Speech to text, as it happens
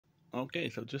Okay,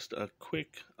 so just a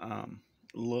quick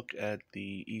look at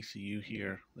the ECU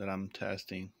here that I'm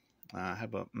testing. I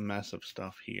have a mess of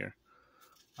stuff here.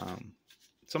 Um,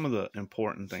 some of the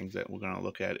important things that we're going to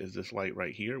look at is this light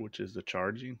right here, which is the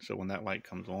charging. So when that light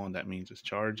comes on, that means it's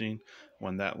charging.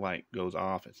 When that light goes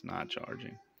off, it's not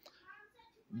charging.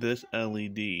 This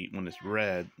LED, when it's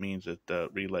red, means that the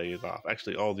relay is off.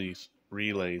 Actually, all these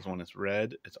relays, when it's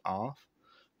red, it's off.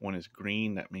 When it's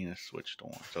green, that means it's switched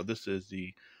on. So this is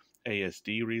the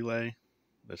ASD relay.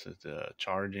 This is the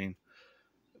charging.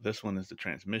 This one is the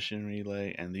transmission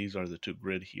relay, and these are the two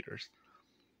grid heaters.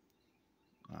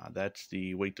 That's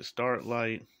the wait to start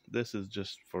light. This is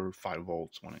just for 5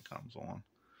 volts when it comes on.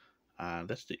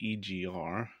 That's the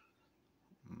EGR.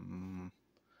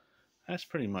 That's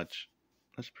pretty much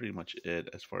it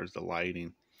as far as the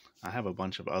lighting. I have a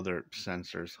bunch of other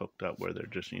sensors hooked up where they're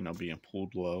just being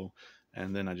pulled low,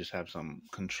 and then I just have some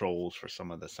controls for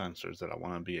some of the sensors that I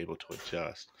want to be able to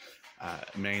adjust,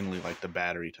 mainly like the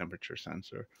battery temperature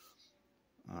sensor,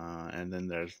 and then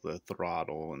there's the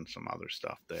throttle and some other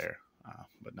stuff there,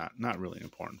 but not really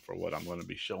important for what I'm going to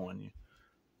be showing you.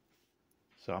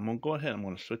 So I'm going to go ahead, I'm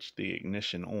going to switch the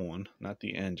ignition on, not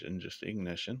the engine, just the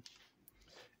ignition.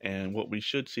 And what we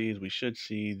should see is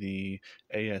the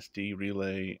ASD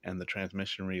relay and the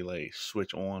transmission relay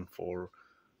switch on for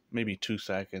maybe 2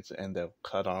 seconds and they'll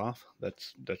cut off.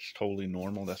 That's totally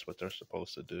normal. That's what they're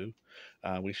supposed to do.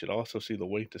 We should also see the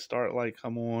wait to start light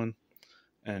come on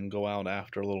and go out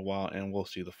after a little while, and we'll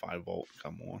see the 5 volt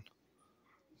come on.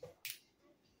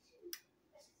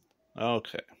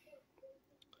 Okay.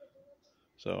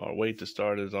 So our wait to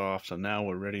start is off. So now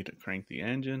we're ready to crank the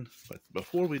engine. But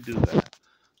before we do that,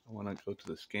 I want to go to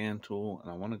the scan tool and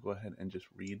I want to go ahead and just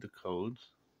read the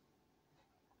codes.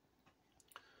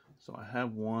 So I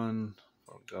have one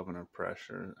for governor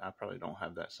pressure. I probably don't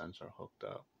have that sensor hooked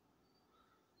up.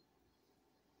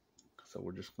 So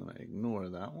we're just going to ignore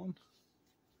that one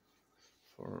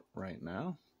for right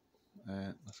now.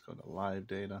 And let's go to live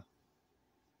data.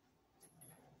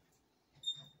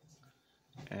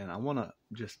 And I want to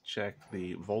just check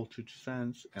the voltage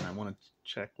sense, and I want to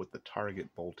check with the target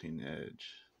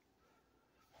voltage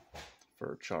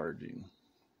for charging.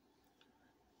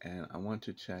 And I want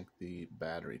to check the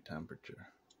battery temperature.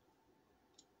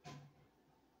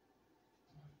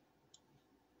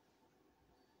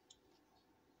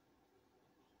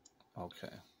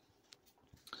 Okay.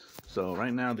 So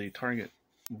right now the target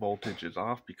voltage is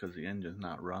off because the engine's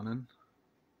not running.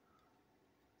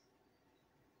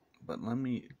 But let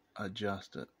me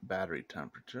adjust the battery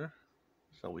temperature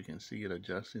so we can see it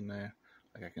adjusting there.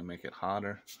 Like I can make it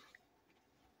hotter.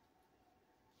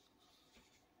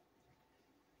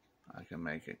 I can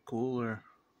make it cooler.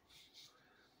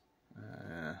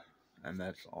 And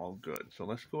that's all good. So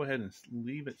let's go ahead and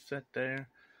leave it set there.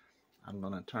 I'm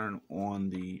going to turn on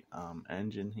the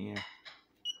engine here,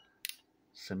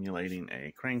 simulating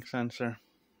a crank sensor.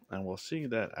 And we'll see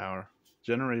that our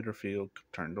generator field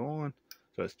turned on.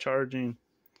 So it's charging.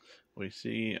 We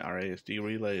see our ASD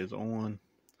relay is on.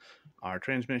 Our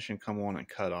transmission come on and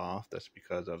cut off. That's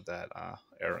because of that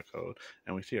error code.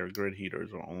 And we see our grid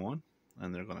heaters are on,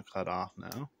 and they're going to cut off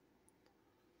now.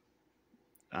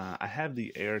 I have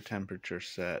the air temperature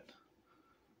set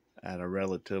at a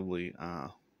relatively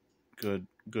good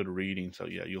reading. So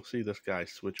yeah, you'll see this guy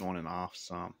switch on and off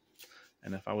some.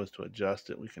 And if I was to adjust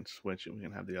it, we can switch it. We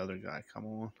can have the other guy come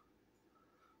on.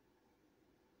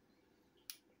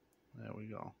 There we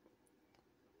go.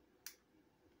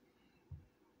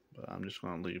 But I'm just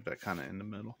going to leave that kind of in the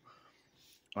middle.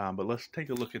 But let's take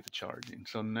a look at the charging.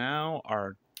 So now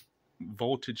our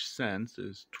voltage sense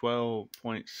is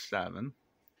 12.7.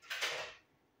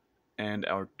 And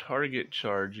our target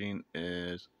charging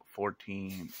is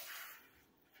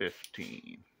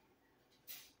 1415.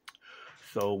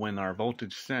 So when our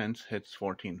voltage sense hits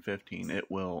 1415, it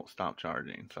will stop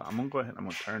charging. So I'm going to go ahead, I'm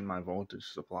going to turn my voltage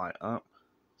supply up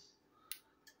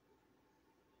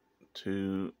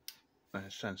to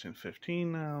sensing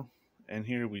 15 now. And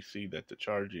here we see that the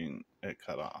charging, it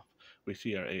cut off. We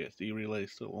see our ASD relay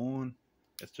still on.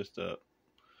 It's just a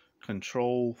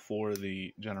control for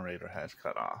the generator has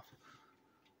cut off.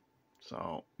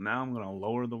 So now I'm going to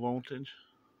lower the voltage.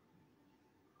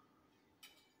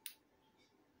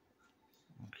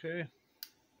 Okay.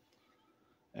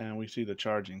 And we see the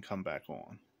charging come back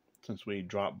on since we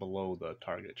dropped below the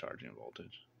target charging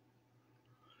voltage.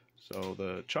 So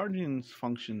the charging's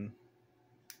functioning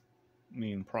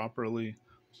properly.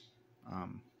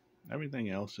 Everything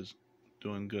else is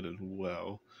doing good as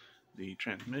well. The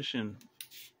transmission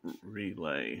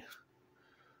relay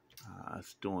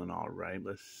It's doing all right.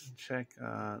 Let's check.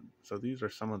 So these are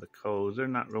some of the codes. They're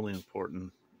not really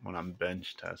important when I'm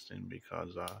bench testing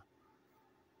because,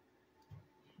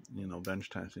 you know, bench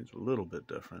testing is a little bit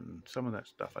different. Some of that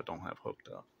stuff I don't have hooked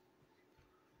up.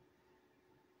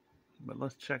 But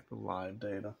let's check the live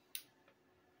data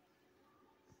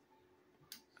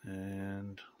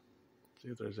and see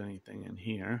if there's anything in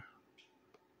here.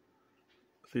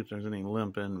 See if there's any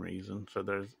limp in reason.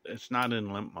 So it's not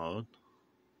in limp mode.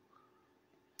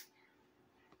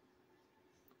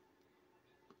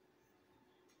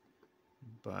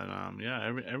 But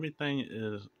yeah, everything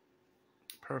is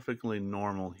perfectly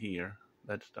normal here.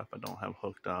 That stuff I don't have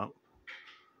hooked up.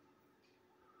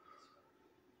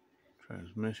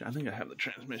 Transmission, I think I have the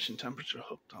transmission temperature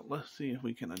hooked up. Let's see if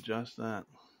we can adjust that.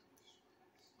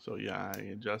 So yeah, I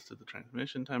adjusted the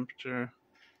transmission temperature.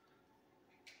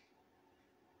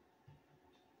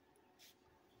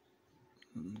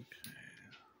 Okay.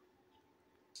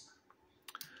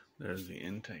 There's the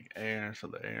intake air, so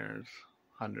the air is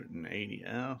 180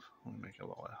 F. We'll make it a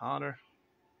little bit hotter.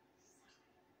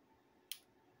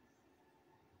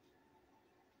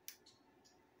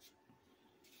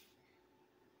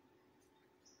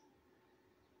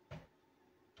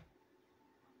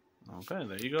 Okay,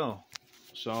 there you go.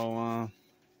 So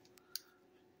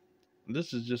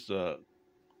this is just a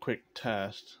quick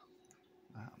test.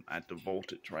 I'm at the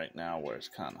voltage right now where it's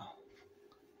kind of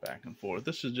back and forth.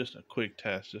 This is just a quick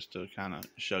test just to kind of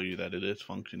show you that it is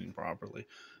functioning properly.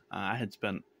 I had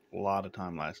spent a lot of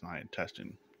time last night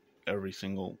testing every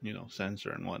single, you know,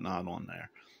 sensor and whatnot on there,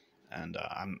 and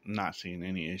I'm not seeing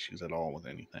any issues at all with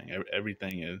anything.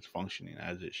 Everything is functioning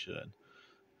as it should.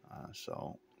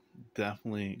 So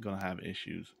definitely gonna have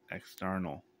issues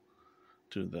external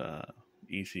to the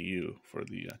ECU for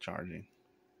the charging.